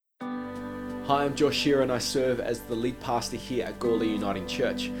Hi, I'm Josh Shearer and I serve as the lead pastor here at Gawler Uniting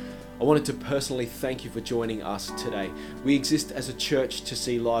Church. I wanted to personally thank you for joining us today. We exist as a church to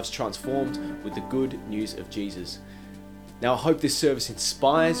see lives transformed with the good news of Jesus. Now, I hope this service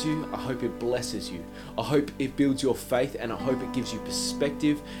inspires you, I hope it blesses you, I hope it builds your faith, and I hope it gives you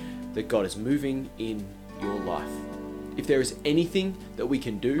perspective that God is moving in your life. If there is anything that we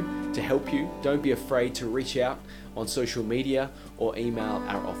can do to help you, don't be afraid to reach out on social media or email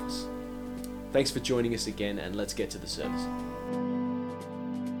our office. Thanks for joining us again, and let's get to the service.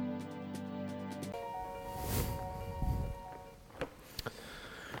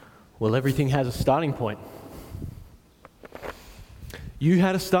 Well, everything has a starting point. You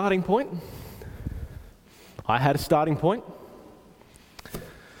had a starting point. I had a starting point.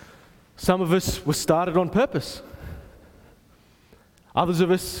 Some of us were started on purpose. Others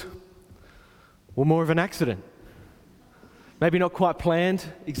of us were more of an accident. Maybe not quite planned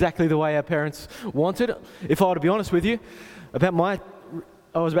exactly the way our parents wanted. If I were to be honest with you, I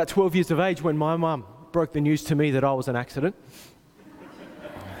was about 12 years of age when my mum broke the news to me that I was an accident.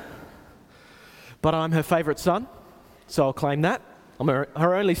 But I'm her favourite son, so I'll claim that. I'm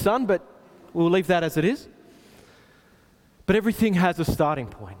her only son, but we'll leave that as it is. But everything has a starting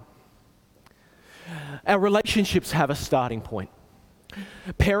point. Our relationships have a starting point.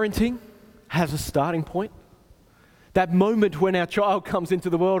 Parenting has a starting point. That moment when our child comes into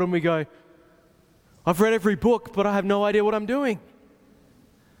the world and we go, I've read every book, but I have no idea what I'm doing.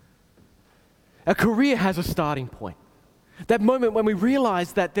 Our career has a starting point. That moment when we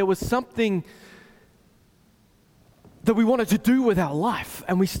realize that there was something that we wanted to do with our life,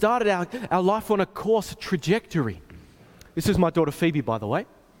 and we started our life on a course trajectory. This is my daughter Phoebe, by the way.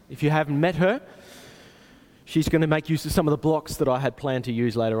 If you haven't met her, she's going to make use of some of the blocks that I had planned to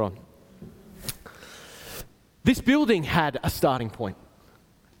use later on. This building had a starting point.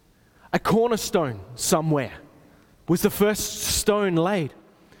 A cornerstone somewhere was the first stone laid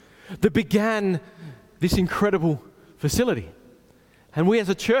that began this incredible facility. And we as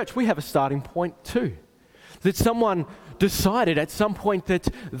a church, we have a starting point too. That someone decided at some point that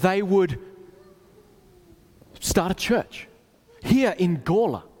they would start a church here in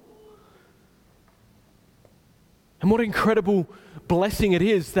Gawler. And what an incredible blessing it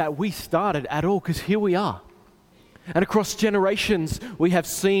is that we started at all, because here we are. And across generations, we have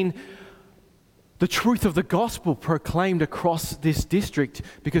seen the truth of the gospel proclaimed across this district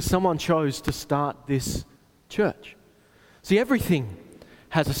because someone chose to start this church. See, everything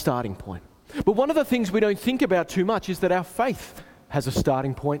has a starting point. But one of the things we don't think about too much is that our faith has a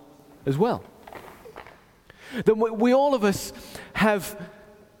starting point as well. That we all of us have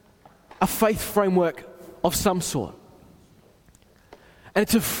a faith framework of some sort. And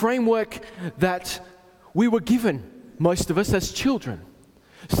it's a framework that we were given, most of us, as children.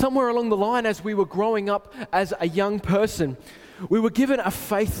 Somewhere along the line, as we were growing up as a young person, we were given a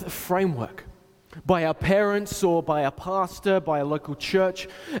faith framework by our parents or by a pastor, by a local church.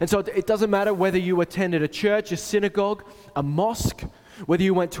 And so it doesn't matter whether you attended a church, a synagogue, a mosque, whether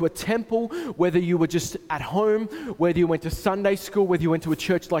you went to a temple, whether you were just at home, whether you went to Sunday school, whether you went to a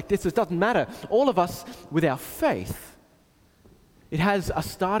church like this, it doesn't matter. All of us, with our faith, it has a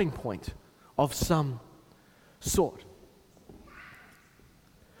starting point of some sort.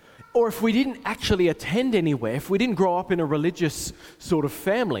 Or if we didn't actually attend anywhere, if we didn't grow up in a religious sort of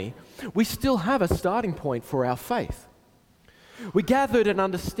family, we still have a starting point for our faith. We gathered an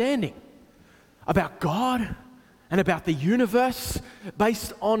understanding about God and about the universe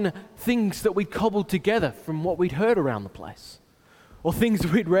based on things that we'd cobbled together from what we'd heard around the place, or things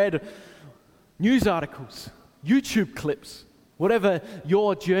we'd read, news articles, YouTube clips, whatever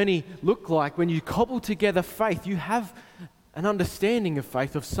your journey looked like. When you cobble together faith, you have an understanding of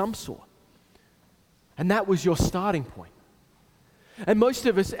faith of some sort. And that was your starting point. And most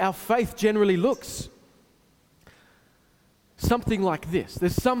of us, our faith generally looks something like this.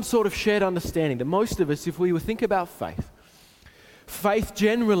 There's some sort of shared understanding that most of us, if we would think about faith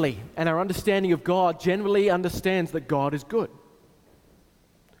generally, and our understanding of God generally understands that God is good.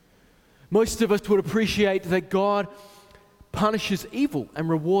 Most of us would appreciate that God punishes evil and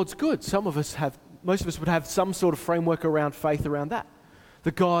rewards good. Most of us would have some sort of framework around faith around that.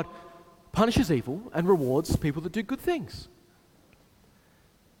 That God punishes evil and rewards people that do good things.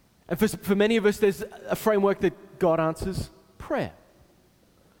 And for many of us, there's a framework that God answers prayer.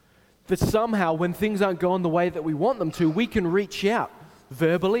 That somehow, when things aren't going the way that we want them to, we can reach out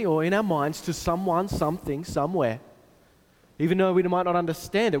verbally or in our minds to someone, something, somewhere. Even though we might not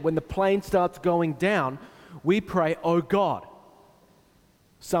understand it, when the plane starts going down, we pray, oh God,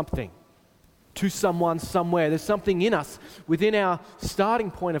 something. To someone, somewhere. There's something in us within our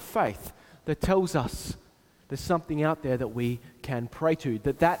starting point of faith that tells us there's something out there that we can pray to,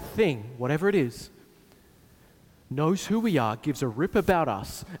 that thing, whatever it is, knows who we are, gives a rip about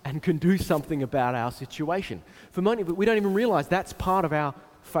us, and can do something about our situation. For many of it, we don't even realize that's part of our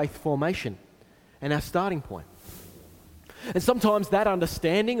faith formation and our starting point. And sometimes that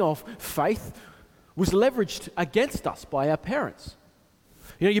understanding of faith was leveraged against us by our parents.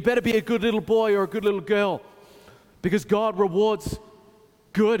 You know, you better be a good little boy or a good little girl because God rewards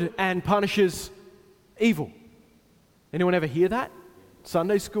good and punishes evil. Anyone ever hear that?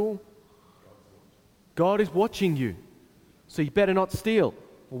 Sunday school? God is watching you, so you better not steal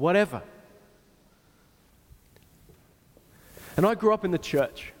or whatever. And I grew up in the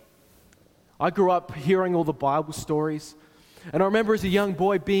church. I grew up hearing all the Bible stories. And I remember as a young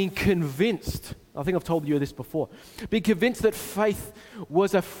boy being convinced, I think I've told you this before, being convinced that faith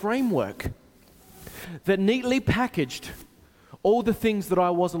was a framework that neatly packaged all the things that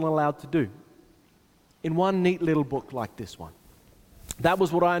I wasn't allowed to do in one neat little book like this one. That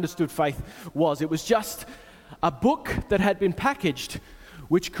was what I understood faith was. It was just a book that had been packaged,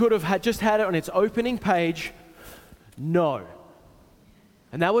 which could have just had it on its opening page, no.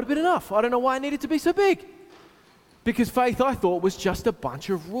 And that would have been enough. I don't know why it needed to be so big. Because faith, I thought, was just a bunch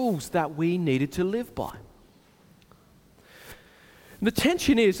of rules that we needed to live by. And the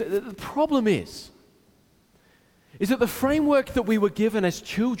tension is, the problem is that the framework that we were given as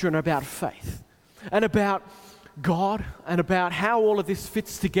children about faith and about God and about how all of this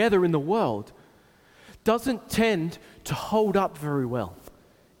fits together in the world doesn't tend to hold up very well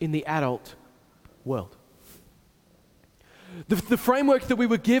in the adult world. The framework that we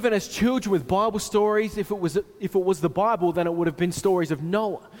were given as children with Bible stories, if it was the Bible, then it would have been stories of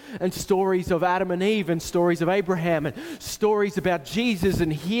Noah and stories of Adam and Eve and stories of Abraham and stories about Jesus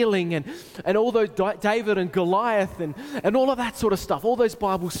and healing and all those David and Goliath and all of that sort of stuff, all those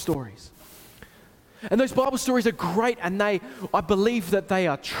Bible stories. And those Bible stories are great, and I believe that they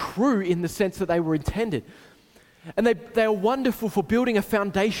are true in the sense that they were intended. And they are wonderful for building a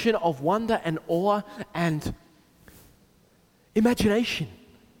foundation of wonder and awe and imagination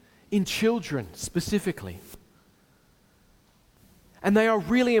in children specifically. And they are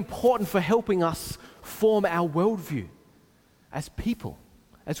really important for helping us form our worldview as people,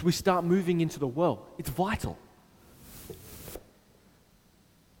 as we start moving into the world. It's vital.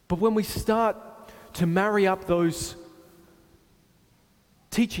 But when we start to marry up those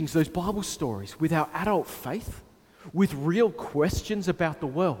teachings, those Bible stories, with our adult faith, with real questions about the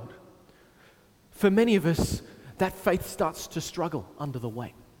world, for many of us, that faith starts to struggle under the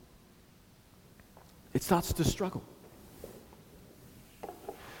weight. It starts to struggle.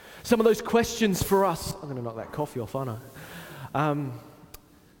 Some of those questions for us, I'm going to knock that coffee off, aren't I?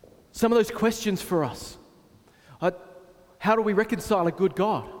 Some of those questions for us, how do we reconcile a good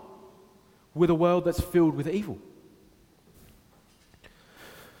God with a world that's filled with evil?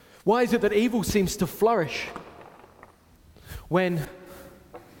 Why is it that evil seems to flourish when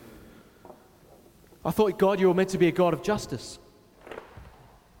I thought, God, you were meant to be a God of justice?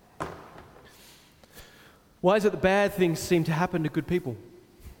 Why is it that bad things seem to happen to good people?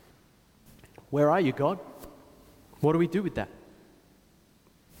 Where are you, God? What do we do with that?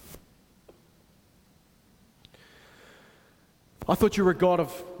 I thought you were a God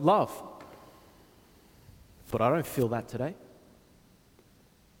of love, but I don't feel that today.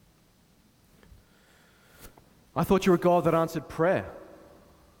 I thought you were a God that answered prayer,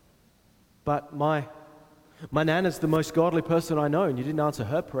 but my Nana's the most godly person I know, and you didn't answer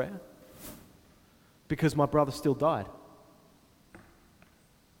her prayer because my brother still died.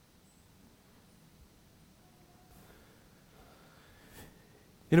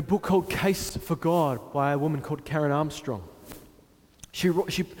 In a book called Case for God by a woman called Karen Armstrong, she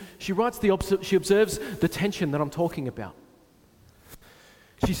writes she observes the tension that I'm talking about.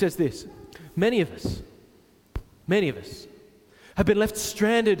 She says this: many of us have been left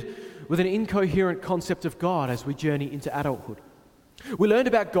stranded with an incoherent concept of God as we journey into adulthood. We learned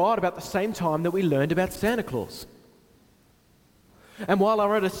about God about the same time that we learned about Santa Claus. And while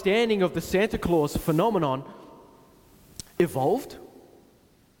our understanding of the Santa Claus phenomenon evolved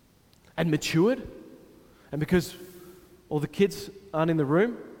and matured, and because all the kids aren't in the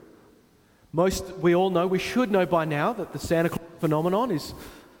room, we all know, we should know by now that the Santa Claus phenomenon is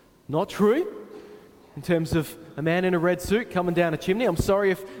not true in terms of a man in a red suit coming down a chimney. I'm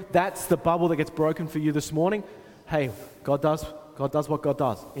sorry if that's the bubble that gets broken for you this morning. Hey, God does what God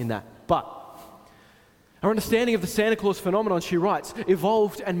does in that. But our understanding of the Santa Claus phenomenon, she writes,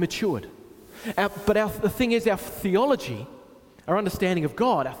 evolved and matured. The thing is, our theology, our understanding of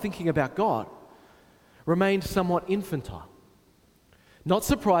God, our thinking about God, remained somewhat infantile. Not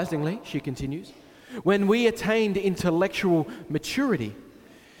surprisingly, she continues, when we attained intellectual maturity,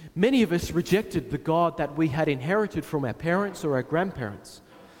 many of us rejected the God that we had inherited from our parents or our grandparents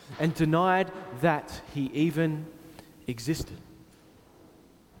and denied that He even existed.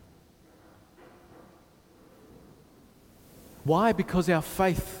 Why? Because our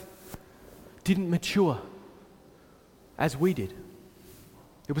faith didn't mature as we did.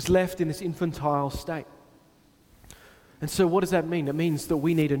 It was left in this infantile state. And so what does that mean? It means that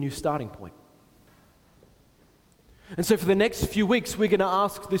we need a new starting point. And so for the next few weeks, we're going to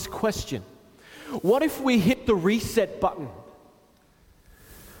ask this question. What if we hit the reset button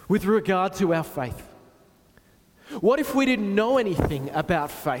with regard to our faith? What if we didn't know anything about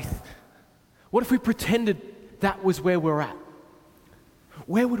faith? What if we pretended that was where we're at?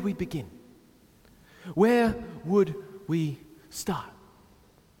 Where would we begin? Where would we start?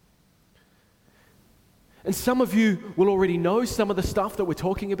 And some of you will already know some of the stuff that we're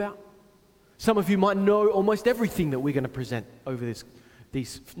talking about. Some of you might know almost everything that we're going to present over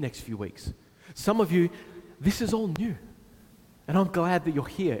these next few weeks. Some of you, this is all new. And I'm glad that you're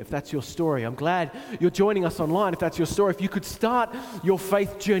here if that's your story. I'm glad you're joining us online if that's your story. If you could start your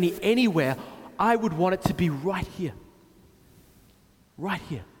faith journey anywhere, I would want it to be right here. Right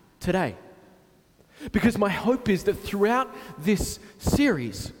here, today. Because my hope is that throughout this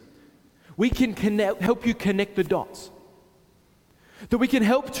series, we can help you connect the dots. That we can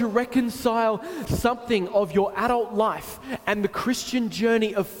help to reconcile something of your adult life and the Christian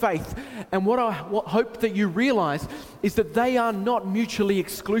journey of faith. And what I hope that you realize is that they are not mutually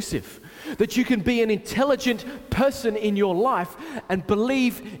exclusive. That you can be an intelligent person in your life and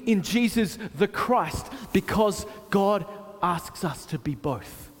believe in Jesus the Christ because God asks us to be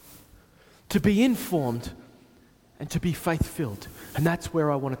both. To be informed and to be faith-filled. And that's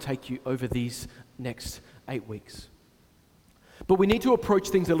where I want to take you over these next 8 weeks. But we need to approach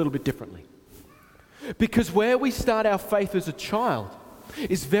things a little bit differently. Because where we start our faith as a child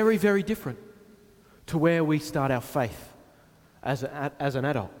is very, very different to where we start our faith as an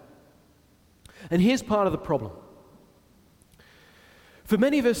adult. And here's part of the problem. For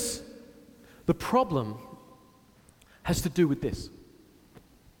many of us, the problem has to do with this.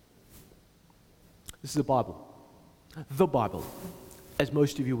 This is the Bible. The Bible, as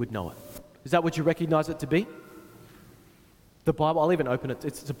most of you would know it. Is that what you recognize it to be? The Bible. I'll even open it.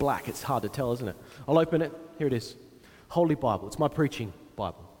 It's black. It's hard to tell, isn't it? I'll open it. Here it is. Holy Bible. It's my preaching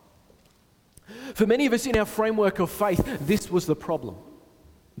Bible. For many of us in our framework of faith, this was the problem.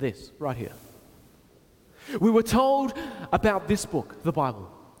 This, right here. We were told about this book, the Bible.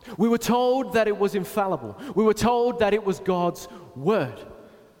 We were told that it was infallible. We were told that it was God's Word.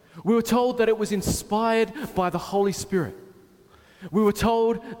 We were told that it was inspired by the Holy Spirit. We were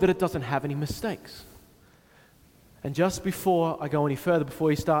told that it doesn't have any mistakes. And just before I go any further,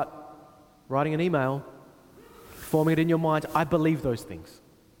 before you start writing an email, forming it in your mind, I believe those things.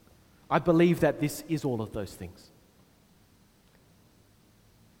 I believe that this is all of those things.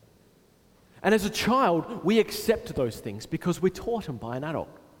 And as a child, we accept those things because we're taught them by an adult,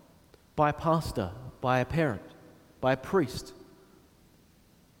 by a pastor, by a parent, by a priest.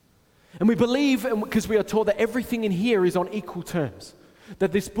 And we believe, because we are taught that everything in here is on equal terms,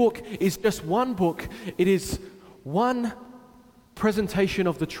 that this book is just one book, it is one presentation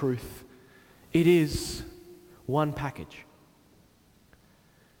of the truth, it is one package.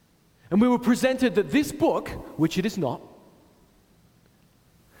 And we were presented that this book, which it is not,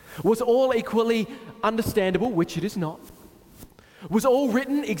 was all equally understandable, which it is not, was all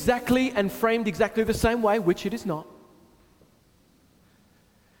written exactly and framed exactly the same way, which it is not.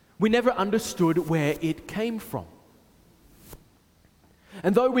 We never understood where it came from.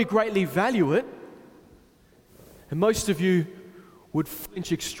 And though we greatly value it, and most of you would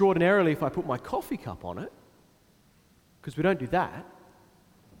flinch extraordinarily if I put my coffee cup on it, because we don't do that,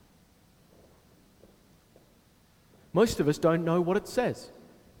 most of us don't know what it says.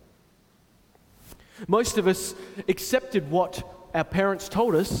 Most of us accepted what our parents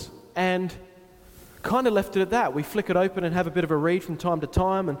told us and kind of left it at that. We flick it open and have a bit of a read from time to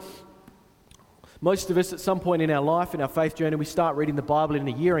time, and most of us at some point in our life, in our faith journey, we start reading the Bible in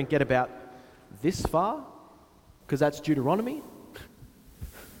a year and get about this far, because that's Deuteronomy.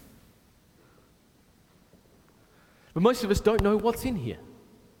 But most of us don't know what's in here.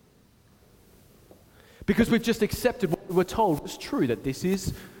 Because we've just accepted what we were told was true, that this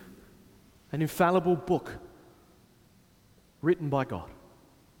is an infallible book written by God.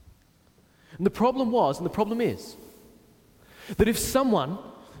 And the problem was, and the problem is, that if someone,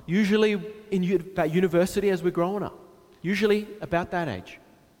 usually about university as we're growing up, usually about that age,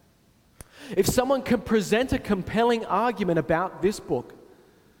 if someone can present a compelling argument about this book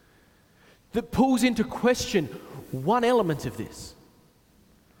that pulls into question one element of this,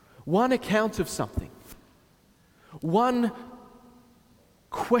 one account of something, one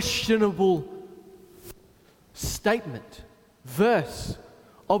questionable statement, verse,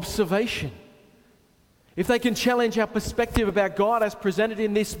 observation, if they can challenge our perspective about God as presented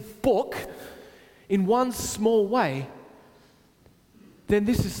in this book in one small way, then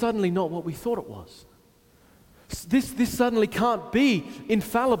this is suddenly not what we thought it was. This suddenly can't be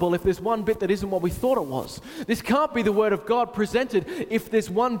infallible if there's one bit that isn't what we thought it was. This can't be the Word of God presented if there's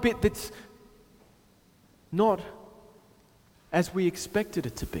one bit that's not as we expected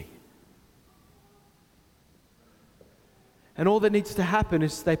it to be. And all that needs to happen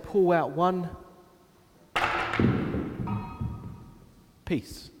is they pull out one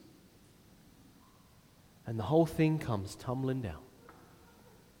piece, and the whole thing comes tumbling down.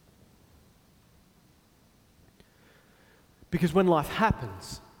 Because when life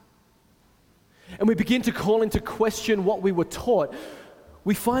happens, and we begin to call into question what we were taught,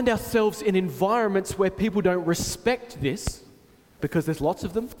 we find ourselves in environments where people don't respect this, because there's lots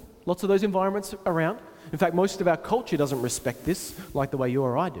of them, lots of those environments around. In fact, most of our culture doesn't respect this like the way you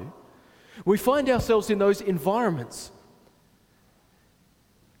or I do. We find ourselves in those environments,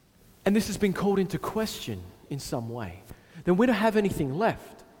 and this has been called into question in some way. Then we don't have anything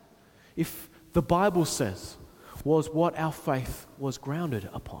left if the Bible says was what our faith was grounded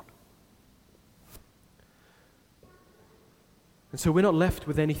upon. And so we're not left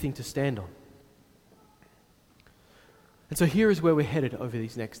with anything to stand on. And so here is where we're headed over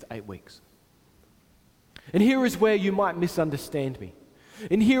these next 8 weeks. And here is where you might misunderstand me.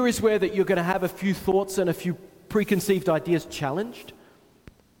 And here is where that you're going to have a few thoughts and a few preconceived ideas challenged.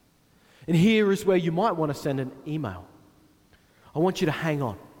 And here is where you might want to send an email. I want you to hang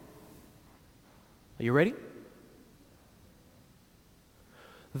on. Are you ready?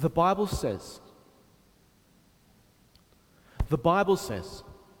 The Bible says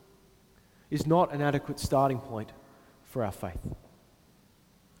is not an adequate starting point for our faith.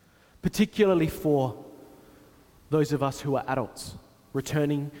 Particularly for those of us who are adults,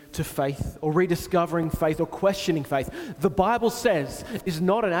 returning to faith or rediscovering faith or questioning faith. The Bible says is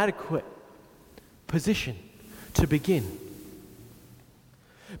not an adequate position to begin.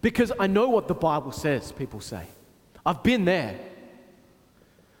 Because I know what the Bible says, people say. I've been there.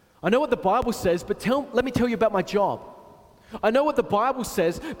 I know what the Bible says, but let me tell you about my job. I know what the Bible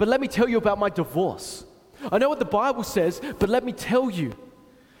says, but let me tell you about my divorce. I know what the Bible says, but let me tell you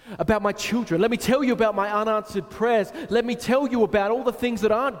about my children. Let me tell you about my unanswered prayers. Let me tell you about all the things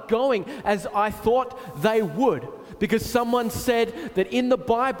that aren't going as I thought they would. Because someone said that in the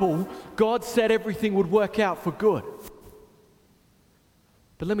Bible, God said everything would work out for good.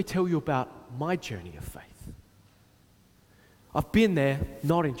 But let me tell you about my journey of faith. I've been there,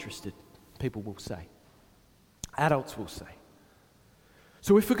 not interested, people will say. Adults will say.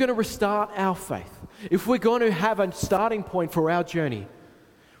 So if we're going to restart our faith, if we're going to have a starting point for our journey,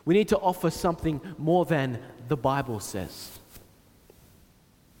 we need to offer something more than the Bible says.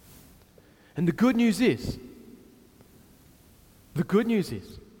 And the good news is, the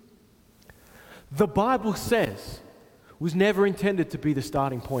Bible says was never intended to be the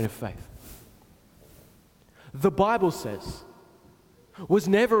starting point of faith. The Bible says was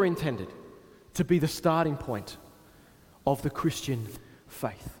never intended to be the starting point of the Christian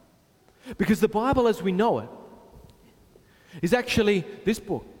faith. Because the Bible as we know it is actually, this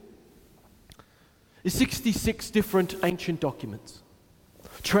book is 66 different ancient documents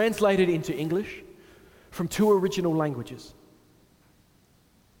translated into English from 2 original languages.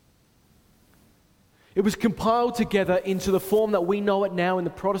 It was compiled together into the form that we know it now in the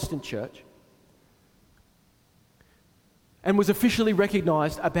Protestant church and was officially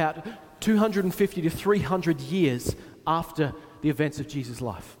recognized about 250 to 300 years after the events of Jesus'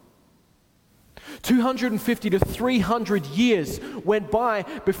 life. 250 to 300 years went by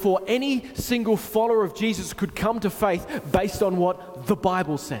before any single follower of Jesus could come to faith based on what the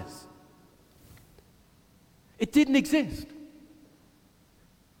Bible says. It didn't exist.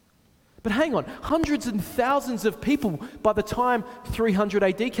 But hang on, hundreds and thousands of people, by the time 300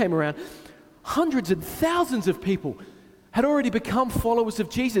 AD came around, hundreds and thousands of people had already become followers of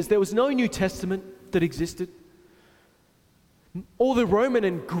Jesus. There was no New Testament that existed. All the Roman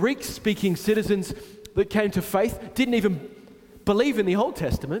and Greek-speaking citizens that came to faith didn't even believe in the Old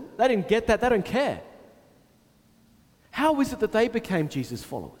Testament. They didn't get that. They don't care. How is it that they became Jesus'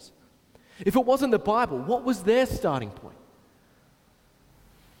 followers? If it wasn't the Bible, what was their starting point?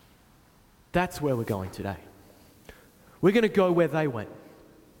 That's where we're going today. We're going to go where they went,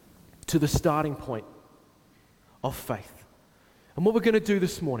 to the starting point of faith. And what we're going to do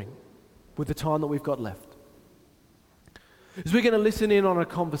this morning with the time that we've got left is we're going to listen in on a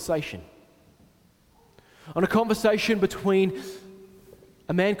conversation between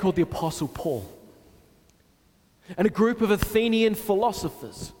a man called the Apostle Paul and a group of Athenian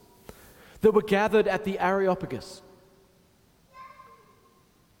philosophers that were gathered at the Areopagus.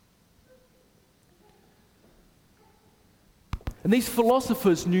 And these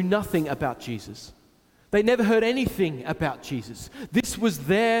philosophers knew nothing about Jesus. They never heard anything about Jesus. This was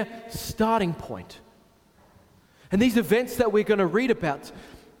their starting point. And these events that we're going to read about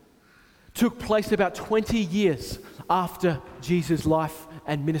took place about 20 years after Jesus' life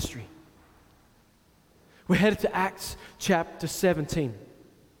and ministry. We're headed to Acts chapter 17.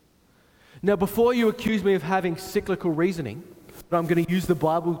 Now, before you accuse me of having cyclical reasoning, but I'm going to use the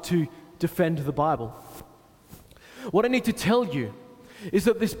Bible to defend the Bible, what I need to tell you is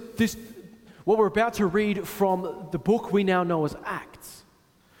that this what we're about to read from the book we now know as Acts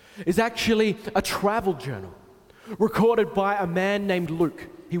is actually a travel journal recorded by a man named Luke.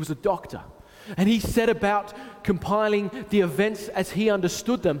 He was a doctor, and he set about compiling the events as he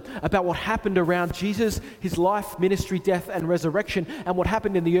understood them about what happened around Jesus, his life, ministry, death, and resurrection, and what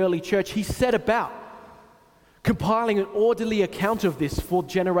happened in the early church. He set about compiling an orderly account of this for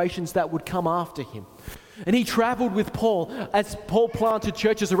generations that would come after him. And he traveled with Paul as Paul planted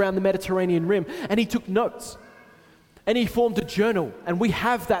churches around the Mediterranean rim, and he took notes. And he formed a journal, and we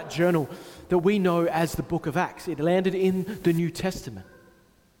have that journal that we know as the book of Acts. It landed in the New Testament.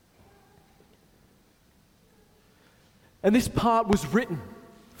 And this part was written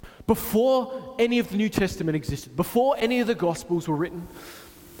before any of the New Testament existed, before any of the Gospels were written,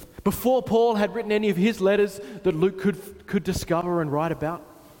 before Paul had written any of his letters that Luke could discover and write about,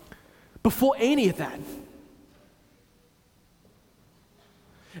 before any of that.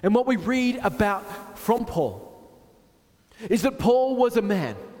 And what we read about from Paul is that Paul was a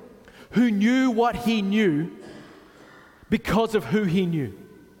man who knew what he knew because of who he knew.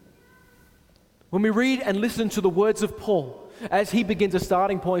 When we read and listen to the words of Paul as he begins a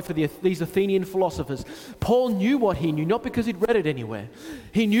starting point for these Athenian philosophers, Paul knew what he knew, not because he'd read it anywhere.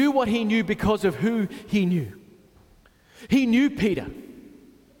 He knew what he knew because of who he knew. He knew Peter,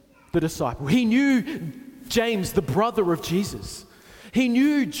 the disciple. He knew James, the brother of Jesus. He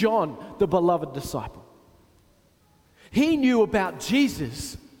knew John, the beloved disciple. He knew about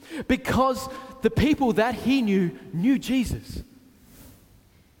Jesus because the people that he knew Jesus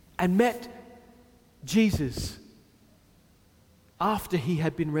and met Jesus after he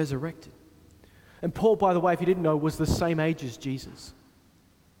had been resurrected. And Paul, by the way, if you didn't know, was the same age as Jesus.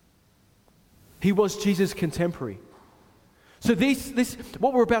 He was Jesus' contemporary. So this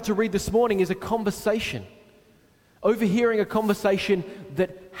what we're about to read this morning is a conversation, overhearing a conversation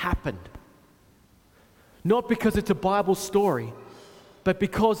that happened. Not because it's a Bible story, but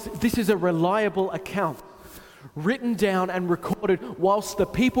because this is a reliable account written down and recorded whilst the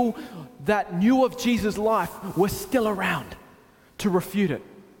people that knew of Jesus' life were still around to refute it.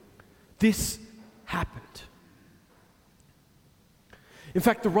 This happened. In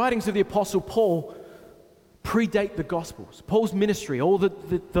fact, the writings of the Apostle Paul predate the Gospels. Paul's ministry, all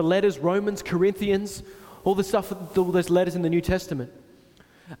the letters, Romans, Corinthians, all the stuff, all those letters in the New Testament,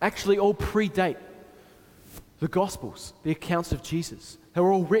 actually all predate the Gospels, the accounts of Jesus. They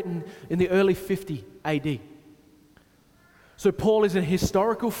were all written in the early 50 AD. So Paul is a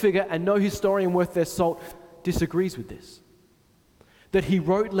historical figure, and no historian worth their salt disagrees with this. That he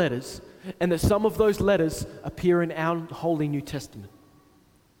wrote letters, and that some of those letters appear in our Holy New Testament.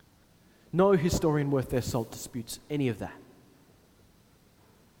 No historian worth their salt disputes any of that.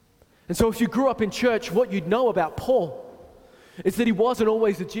 And so if you grew up in church, what you'd know about Paul is that he wasn't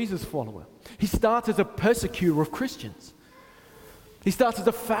always a Jesus follower. He starts as a persecutor of Christians. He starts as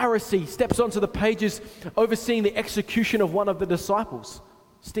a Pharisee, steps onto the pages overseeing the execution of one of the disciples,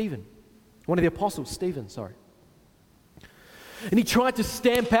 Stephen. One of the apostles, Stephen, sorry. And he tried to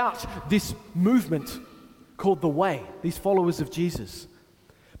stamp out this movement called the Way, these followers of Jesus.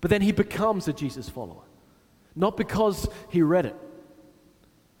 But then he becomes a Jesus follower. Not because he read it,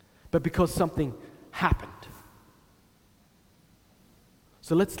 but because something happened.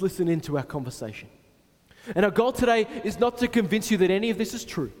 So let's listen into our conversation. And our goal today is not to convince you that any of this is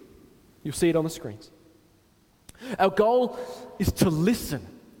true. You'll see it on the screens. Our goal is to listen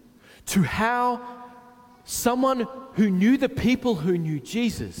to how someone who knew the people who knew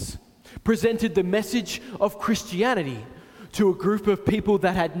Jesus presented the message of Christianity to a group of people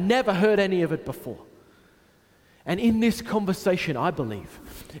that had never heard any of it before. And in this conversation, I believe,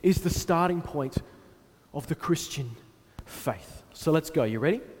 is the starting point of the Christian faith. So let's go. You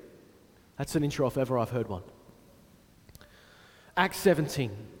ready? That's an intro if ever I've heard one. Acts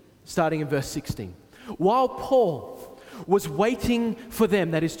 17, starting in verse 16. While Paul was waiting for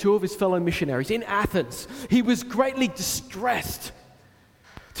them, that is, two of his fellow missionaries, in Athens, he was greatly distressed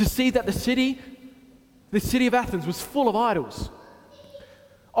to see that the city of Athens was full of idols,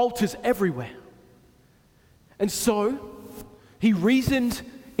 altars everywhere. And so he reasoned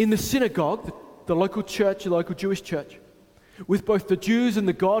in the synagogue, the local church, the local Jewish church, with both the Jews and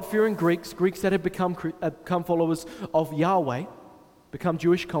the God-fearing Greeks that had become followers of Yahweh, become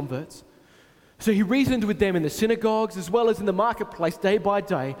Jewish converts. So he reasoned with them in the synagogues as well as in the marketplace day by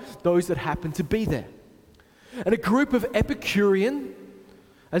day, those that happened to be there. And a group of Epicurean,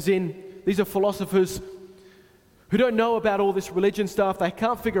 as in these are philosophers who don't know about all this religion stuff, they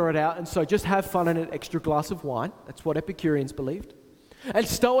can't figure it out, and so just have fun and an extra glass of wine. That's what Epicureans believed. And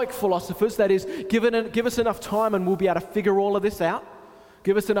Stoic philosophers, that is, give us enough time and we'll be able to figure all of this out.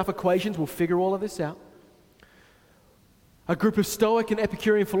 Give us enough equations, we'll figure all of this out. A group of Stoic and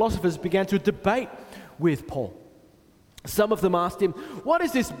Epicurean philosophers began to debate with Paul. Some of them asked him, "What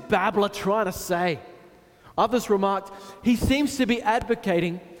is this babbler trying to say?" Others remarked, "He seems to be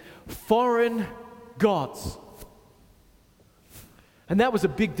advocating foreign gods." And that was a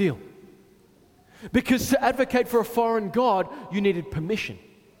big deal. Because to advocate for a foreign god, you needed permission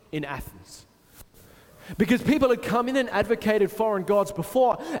in Athens. Because people had come in and advocated foreign gods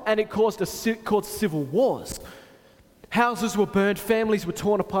before, and it caused civil wars. Houses were burned, families were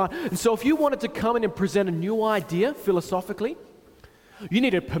torn apart. And so if you wanted to come in and present a new idea philosophically, you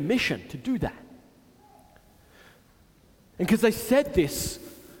needed permission to do that. And because they said this,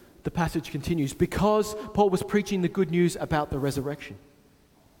 the passage continues, because Paul was preaching the good news about the resurrection.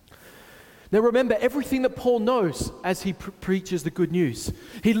 Now remember, everything that Paul knows as he preaches the good news,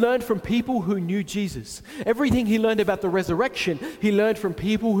 he learned from people who knew Jesus. Everything he learned about the resurrection, he learned from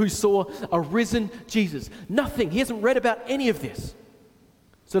people who saw a risen Jesus. Nothing. He hasn't read about any of this.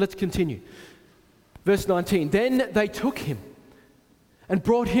 So let's continue. Verse 19. Then they took him and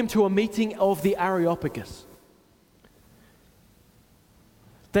brought him to a meeting of the Areopagus.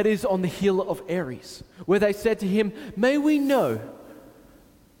 That is on the hill of Ares, where they said to him, "May we know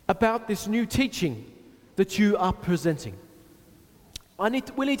about this new teaching that you are presenting?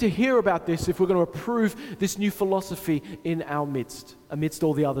 We need to hear about this if we're going to approve this new philosophy in our midst, amidst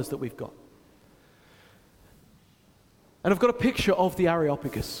all the others that we've got." And I've got a picture of the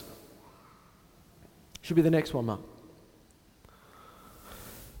Areopagus. Should be the next one, Mark.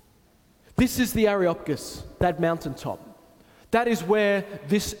 This is the Areopagus, that mountaintop. That is where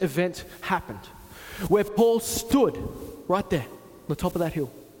this event happened, where Paul stood right there on the top of that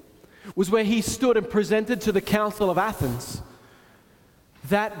hill. Was where he stood and presented to the Council of Athens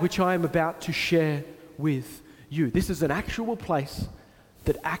that which I am about to share with you. This is an actual place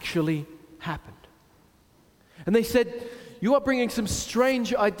that actually happened. And they said, "You are bringing some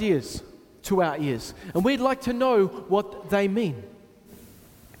strange ideas to our ears, and we'd like to know what they mean."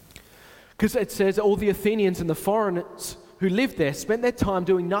 Because it says all the Athenians and the foreigners who lived there spent their time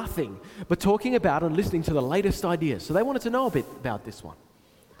doing nothing but talking about and listening to the latest ideas. So they wanted to know a bit about this one.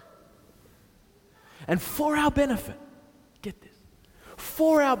 And for our benefit, get this,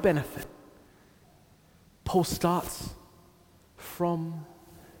 for our benefit, Paul starts from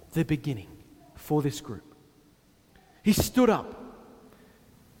the beginning for this group. He stood up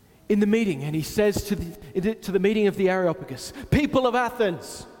in the meeting and he says to the meeting of the Areopagus, "People of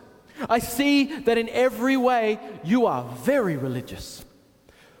Athens, I see that in every way you are very religious.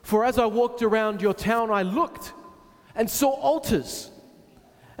 For as I walked around your town, I looked and saw altars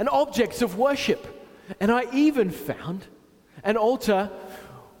and objects of worship. And I even found an altar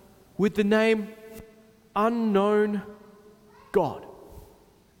with the name Unknown God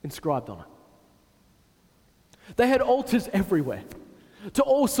inscribed on it." They had altars everywhere to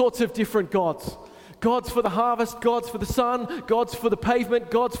all sorts of different gods. Gods for the harvest, gods for the sun, gods for the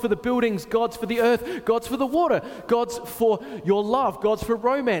pavement, gods for the buildings, gods for the earth, gods for the water, gods for your love, gods for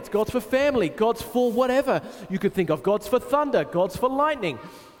romance, gods for family, gods for whatever you could think of, gods for thunder, gods for lightning.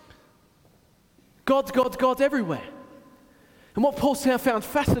 Gods, gods, gods everywhere. And what Paul found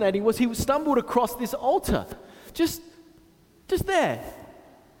fascinating was he stumbled across this altar, just there.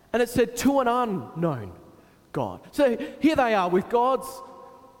 And it said, "To an unknown God." So here they are with gods,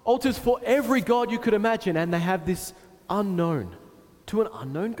 altars for every god you could imagine, and they have this unknown, to an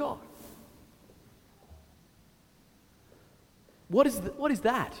unknown God. What is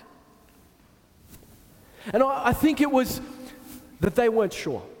that? And I think it was that they weren't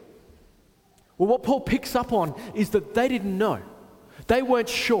sure. Well, what Paul picks up on is that they didn't know. They weren't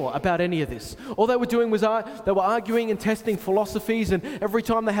sure about any of this. All they were doing was they were arguing and testing philosophies, and every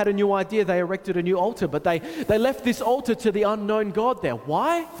time they had a new idea, they erected a new altar. But they left this altar to the unknown God there.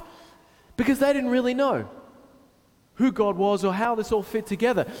 Why? Because they didn't really know who God was or how this all fit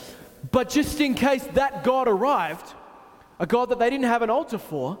together. But just in case that God arrived, a God that they didn't have an altar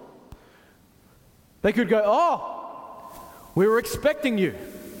for, they could go, "Oh, we were expecting you.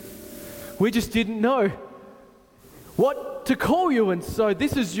 We just didn't know what to call you, and so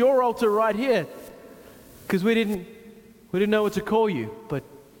this is your altar right here, because we didn't know what to call you." But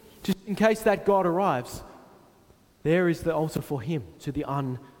just in case that God arrives, there is the altar for him, to the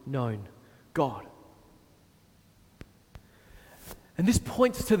unknown God. And this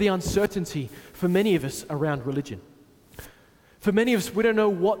points to the uncertainty for many of us around religion. For many of us, we don't know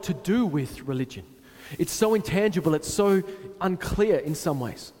what to do with religion. It's so intangible, it's so unclear in some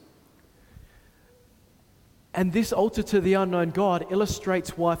ways. And this altar to the unknown God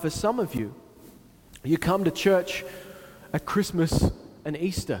illustrates why for some of you, you come to church at Christmas and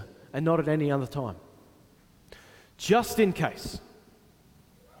Easter and not at any other time. Just in case.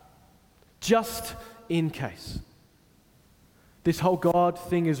 Just in case. This whole God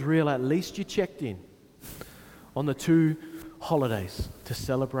thing is real. At least you checked in on the 2 holidays to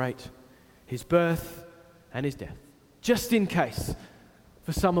celebrate his birth and his death. Just in case.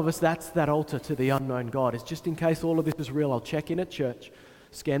 For some of us, that's that altar to the unknown God. It's just in case all of this is real. I'll check in at church,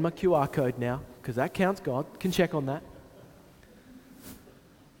 scan my QR code now, because that counts. God can check on that.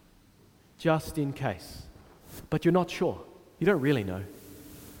 Just in case. But you're not sure. You don't really know.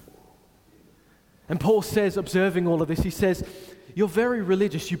 And Paul says, observing all of this, he says, you're very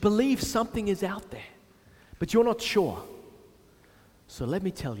religious. You believe something is out there, but you're not sure. So let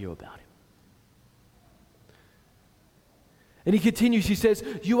me tell you about it. And he continues, he says,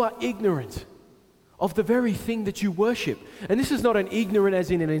 you are ignorant of the very thing that you worship. And this is not an ignorant as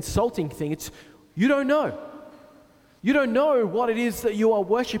in an insulting thing. It's, you don't know. You don't know what it is that you are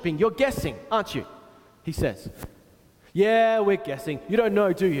worshiping. You're guessing, aren't you? He says. Yeah, we're guessing. You don't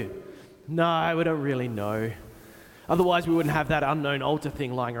know, do you? No, we don't really know. Otherwise, we wouldn't have that unknown altar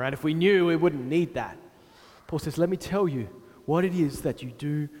thing lying around. If we knew, we wouldn't need that. Paul says, let me tell you what it is that you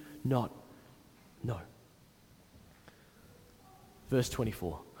do not know. Verse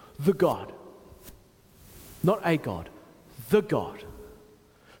 24, the God, not a God, the God,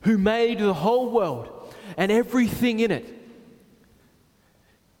 who made the whole world and everything in it,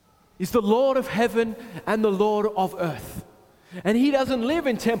 is the Lord of heaven and the Lord of earth. And he doesn't live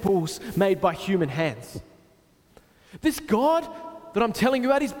in temples made by human hands. This God that I'm telling you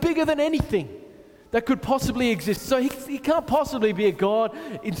about is bigger than anything that could possibly exist. So he can't possibly be a God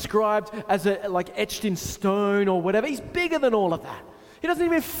inscribed as etched in stone or whatever. He's bigger than all of that. He doesn't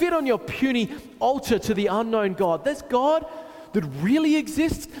even fit on your puny altar to the unknown God. This God that really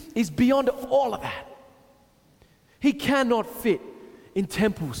exists is beyond all of that. He cannot fit in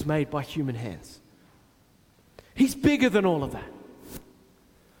temples made by human hands. He's bigger than all of that.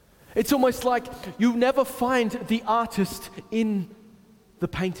 It's almost like you never find the artist in the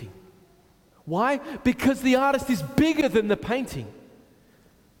painting. Why? Because the artist is bigger than the painting.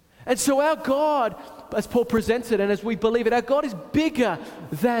 And so our God, as Paul presents it and as we believe it, our God is bigger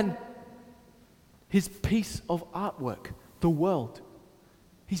than his piece of artwork, the world.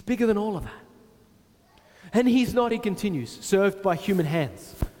 He's bigger than all of that. And he's not, he continues, served by human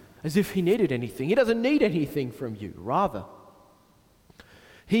hands, as if he needed anything. He doesn't need anything from you. Rather,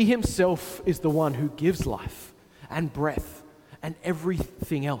 he himself is the one who gives life and breath and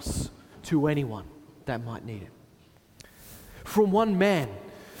everything else to anyone that might need it. From one man,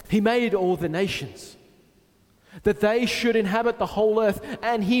 he made all the nations, that they should inhabit the whole earth,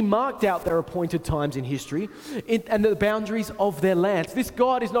 and he marked out their appointed times in history and the boundaries of their lands. This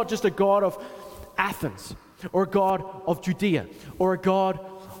God is not just a God of Athens, or a God of Judea, or a God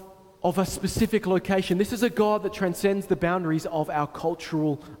of a specific location. This is a God that transcends the boundaries of our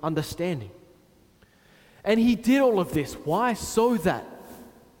cultural understanding. And he did all of this. Why? So that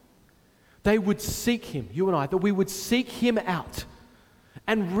they would seek him, you and I, that we would seek him out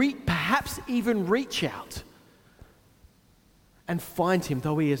and perhaps even reach out and find him,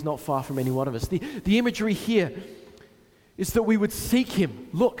 though he is not far from any one of us. The imagery here is that we would seek him,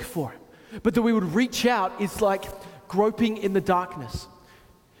 look for him, but that we would reach out is like groping in the darkness.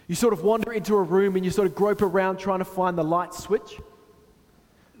 You sort of wander into a room and you sort of grope around trying to find the light switch,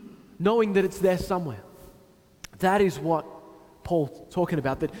 knowing that it's there somewhere. That is what Paul's talking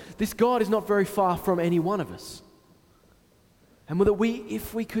about, that this God is not very far from any one of us. And that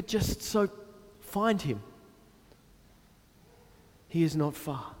if we could just so find him, he is not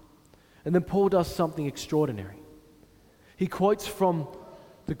far. And then Paul does something extraordinary. he quotes from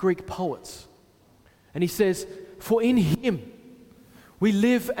the Greek poets. And he says, "For in him we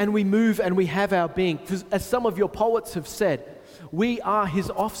live and we move and we have our being." As some of your poets have said, we are his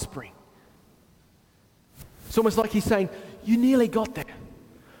offspring. It's almost like he's saying, you nearly got there.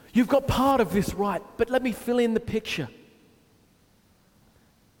 You've got part of this right, but let me fill in the picture.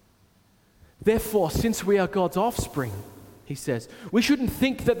 Therefore, since we are God's offspring, he says, we shouldn't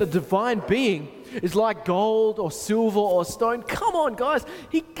think that the divine being is like gold or silver or stone. Come on, guys.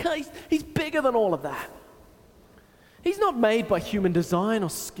 He's bigger than all of that. He's not made by human design or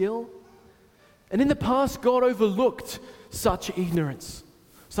skill. And in the past, God overlooked such ignorance,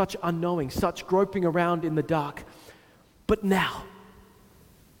 such unknowing, such groping around in the dark. But now,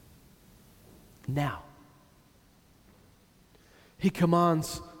 he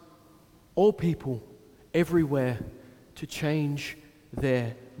commands all people everywhere to change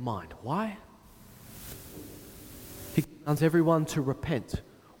their mind. Why? He commands everyone to repent.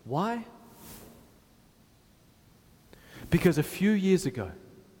 Why? Because a few years ago,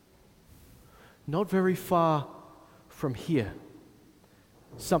 not very far from here,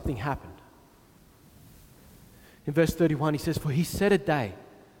 something happened. In verse 31, he says, "For he set a day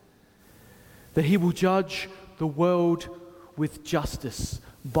that he will judge the world with justice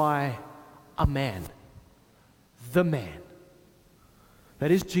by a man." The man.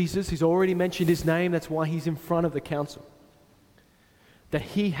 That is Jesus. He's already mentioned his name. That's why he's in front of the council. That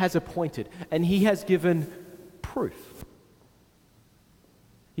he has appointed, and he has given proof.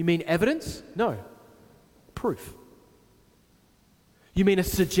 You mean evidence? No. Proof. You mean a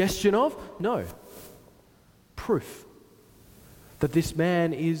suggestion of? No. Proof that this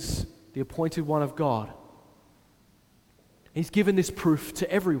man is the appointed one of God. He's given this proof to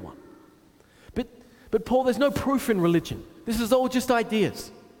everyone. But Paul, there's no proof in religion. This is all just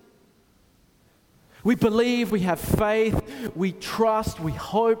ideas. We believe, we have faith, we trust, we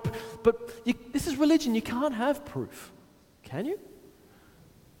hope, but this is religion. You can't have proof, can you?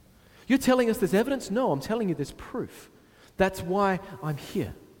 You're telling us there's evidence? No, I'm telling you there's proof. That's why I'm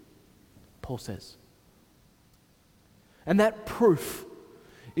here, Paul says. And that proof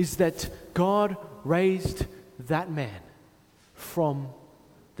is that God raised that man from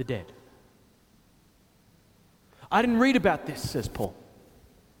the dead. I didn't read about this, says Paul.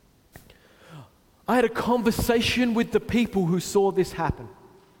 I had a conversation with the people who saw this happen.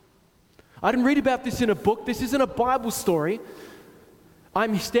 I didn't read about this in a book. This isn't a Bible story.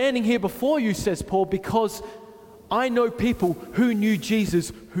 I'm standing here before you, says Paul, because I know people who knew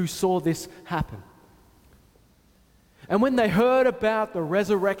Jesus who saw this happen. And when they heard about the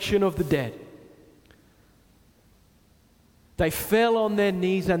resurrection of the dead, they fell on their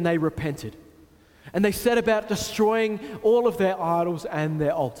knees and they repented. And they set about destroying all of their idols and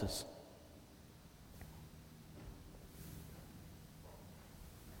their altars.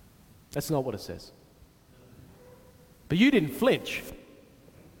 That's not what it says. But you didn't flinch.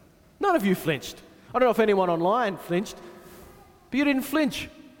 None of you flinched. I don't know if anyone online flinched, but you didn't flinch.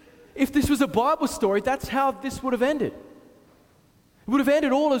 If this was a Bible story, that's how this would have ended. It would have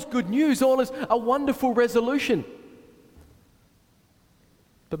ended all as good news, all as a wonderful resolution.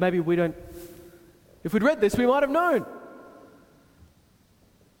 But maybe we don't. If we'd read this, we might have known.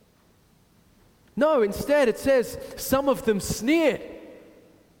 No, instead it says some of them sneered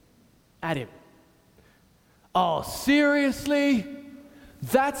at him. Oh, seriously?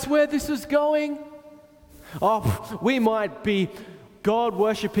 That's where this is going? Oh, we might be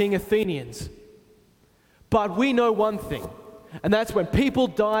God-worshipping Athenians, but we know one thing, and that's when people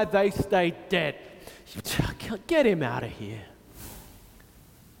die, they stay dead. Get him out of here.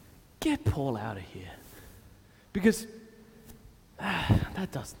 Get Paul out of here. Because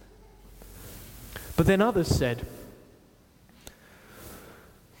that doesn't. But then others said,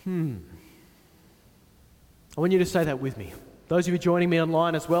 I want you to say that with me. Those of you joining me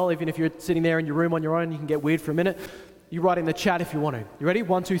online as well, even if you're sitting there in your room on your own, you can get weird for a minute. You write in the chat if you want to. You ready?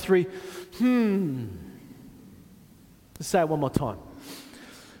 1, 2, 3. Let's say it one more time.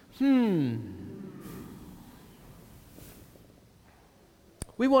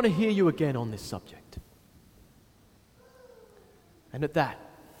 We want to hear you again on this subject. And at that,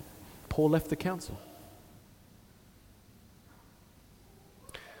 Paul left the council.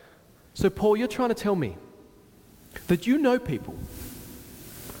 So Paul, you're trying to tell me that you know people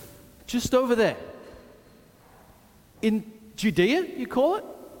just over there in Judea, you call it?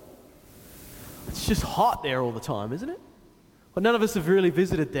 It's just hot there all the time, isn't it? Well, none of us have really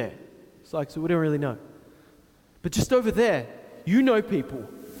visited there. It's like, so we don't really know. But just over there, you know people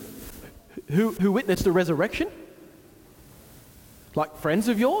who witnessed the resurrection? Like friends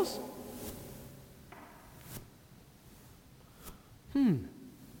of yours? And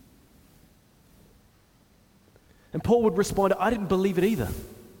Paul would respond, I didn't believe it either.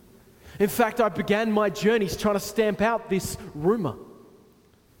 In fact, I began my journeys trying to stamp out this rumor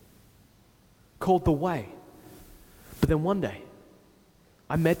called the Way. But then one day,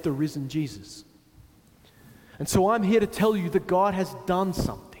 I met the risen Jesus. And so I'm here to tell you that God has done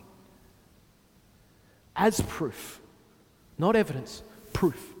something as proof, not evidence,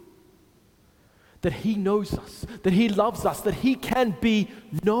 proof, that He knows us, that He loves us, that He can be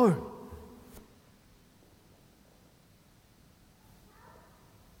known.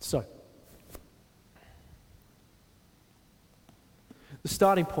 So, the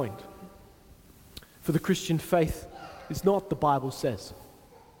starting point for the Christian faith is not the Bible says.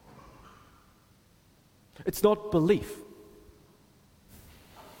 It's not belief.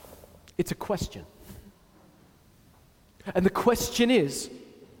 It's a question. And the question is,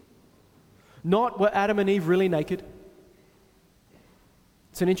 not were Adam and Eve really naked?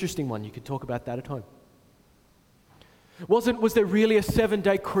 It's an interesting one. You could talk about that at home. Was there really a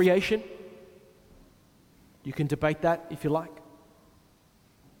 7-day creation? You can debate that if you like.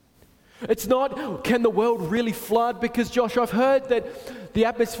 It's not, can the world really flood? Because, Josh, I've heard that the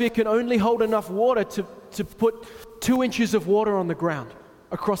atmosphere can only hold enough water to put 2 inches of water on the ground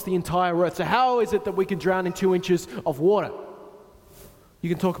across the entire earth. So how is it that we can drown in 2 inches of water? You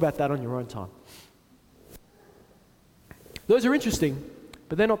can talk about that on your own time. Those are interesting,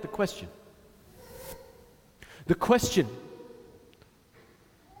 but they're not the question. The question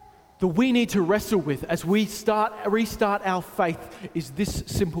that we need to wrestle with as we restart our faith is this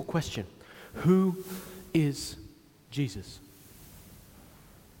simple question. Who is Jesus?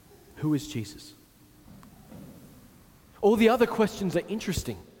 Who is Jesus? All the other questions are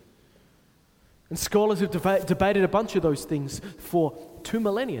interesting. And scholars have debated a bunch of those things for 2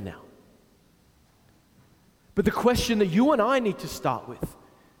 millennia now. But the question that you and I need to start with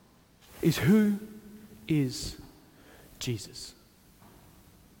is, who is Jesus?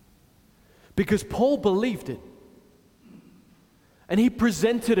 Because Paul believed it. And he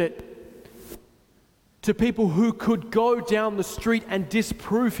presented it to people who could go down the street and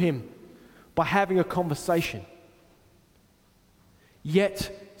disprove him by having a conversation.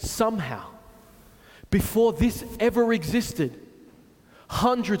 Yet, somehow, before this ever existed,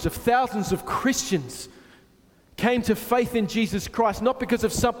 hundreds of thousands of Christians came to faith in Jesus Christ, not because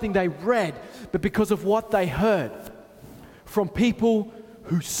of something they read, but because of what they heard from people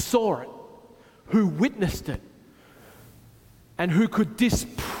who saw it, who witnessed it, and who could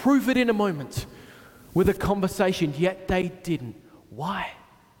disprove it in a moment with a conversation, yet they didn't. Why?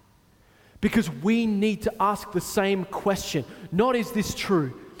 Because we need to ask the same question. Not, is this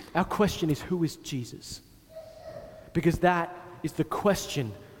true? Our question is, who is Jesus? Because that is the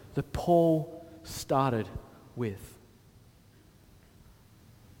question that Paul started with.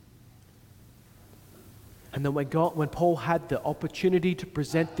 And then when Paul had the opportunity to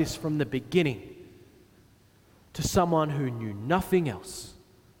present this from the beginning to someone who knew nothing else,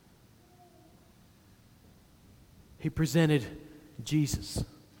 he presented Jesus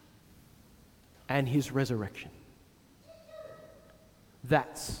and his resurrection.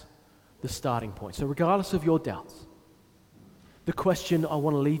 That's the starting point. So regardless of your doubts, the question I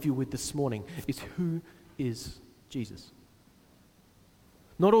want to leave you with this morning is, who is Jesus?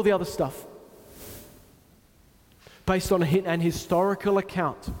 Not all the other stuff. Based on an historical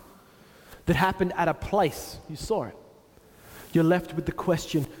account that happened at a place, you saw it. You're left with the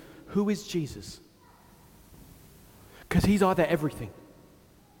question, who is Jesus? Because he's either everything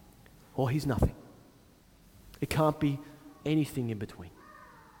or he's nothing. It can't be anything in between.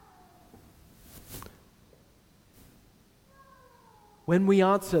 When we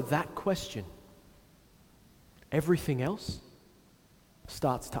answer that question, everything else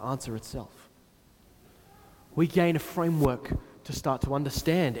starts to answer itself. We gain a framework to start to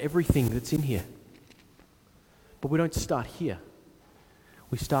understand everything that's in here. But we don't start here.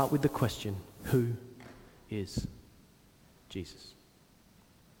 We start with the question, who is Jesus?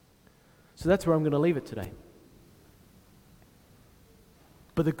 So that's where I'm going to leave it today.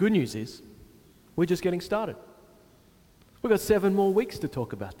 But the good news is, we're just getting started. We've got 7 more weeks to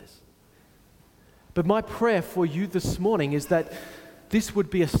talk about this. But my prayer for you this morning is that this would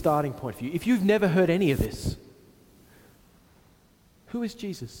be a starting point for you. If you've never heard any of this, who is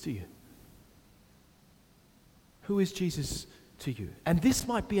Jesus to you? Who is Jesus to you? And this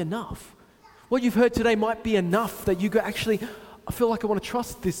might be enough. What you've heard today might be enough that you go, actually, I feel like I want to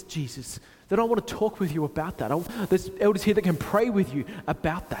trust this Jesus, that I want to talk with you about that. There's elders here that can pray with you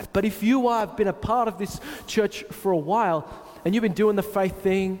about that. But if you have been a part of this church for a while and you've been doing the faith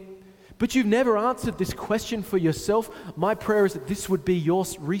thing, but you've never answered this question for yourself, my prayer is that this would be your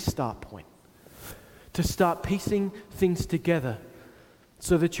restart point. To start piecing things together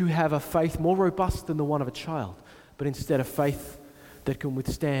so that you have a faith more robust than the one of a child, but instead a faith that can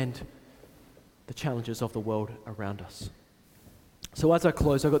withstand the challenges of the world around us. So as I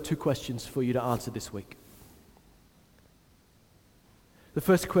close, I've got 2 questions for you to answer this week. The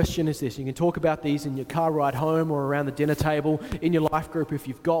first question is this. You can talk about these in your car ride home or around the dinner table, in your life group if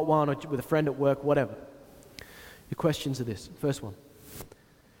you've got one, or with a friend at work, whatever. The questions are this. First one.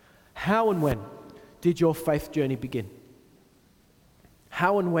 How and when did your faith journey begin?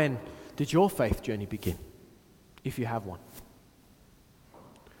 How and when did your faith journey begin, if you have one?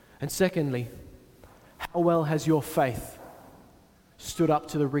 And secondly, how well has your faith stood up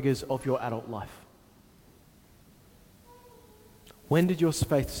to the rigors of your adult life? When did your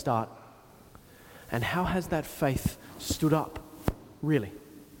faith start? And how has that faith stood up, really,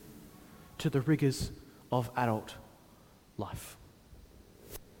 to the rigors of adult life?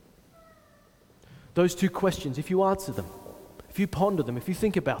 Those 2 questions, if you answer them, if you ponder them, if you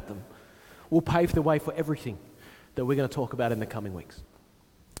think about them, will pave the way for everything that we're going to talk about in the coming weeks.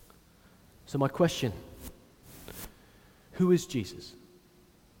 So my question, who is Jesus?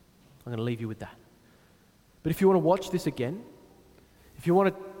 I'm going to leave you with that. But if you want to watch this again, if you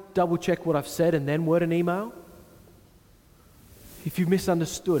want to double check what I've said and then word an email, if you've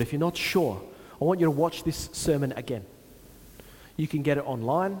misunderstood, if you're not sure, I want you to watch this sermon again. You can get it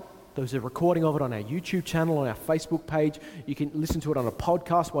online. There's a recording of it on our YouTube channel, on our Facebook page. You can listen to it on a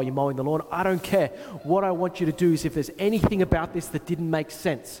podcast while you're mowing the lawn. I don't care. What I want you to do is if there's anything about this that didn't make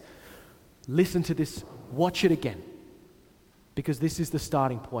sense, listen to this, watch it again. Because this is the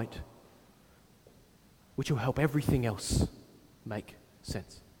starting point, which will help everything else make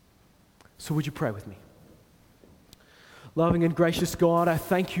sense. So would you pray with me? Loving and gracious God, I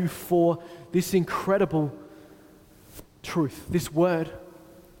thank you for this incredible truth, this word.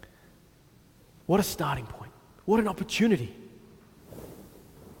 What a starting point. What an opportunity.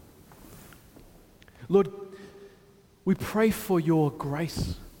 Lord, we pray for your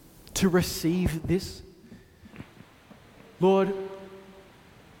grace to receive this. Lord,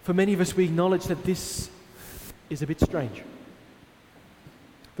 for many of us, we acknowledge that this is a bit strange.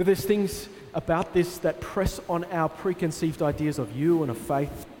 That there's things about this that press on our preconceived ideas of you and of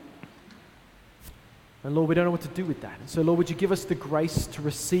faith. And Lord, we don't know what to do with that. And so Lord, would you give us the grace to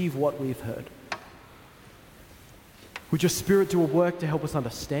receive what we've heard? Would your Spirit do a work to help us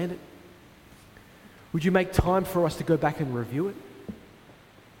understand it? Would you make time for us to go back and review it?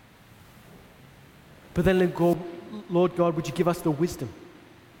 But then, Lord God, would you give us the wisdom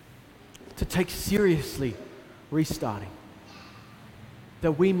to take seriously restarting,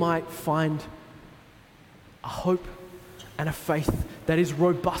 that we might find a hope and a faith that is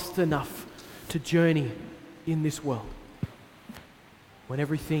robust enough to journey in this world when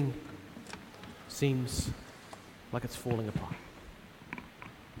everything seems like it's falling apart.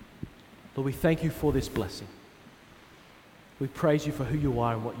 Lord, we thank you for this blessing. We praise you for who you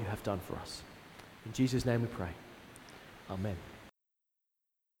are and what you have done for us. In Jesus' name we pray. Amen.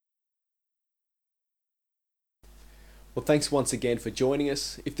 Well, thanks once again for joining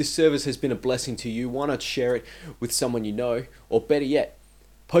us. If this service has been a blessing to you, why not share it with someone you know, or better yet,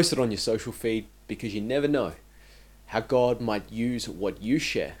 post it on your social feed, because you never know how God might use what you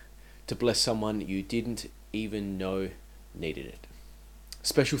share to bless someone you didn't even know needed it.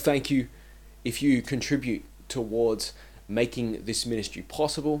 Special thank you if you contribute towards making this ministry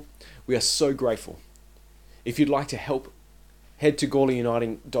possible. We are so grateful. If you'd like to help, head to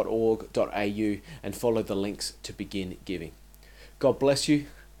gourleyuniting.org.au and follow the links to begin giving. God bless you,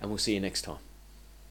 and we'll see you next time.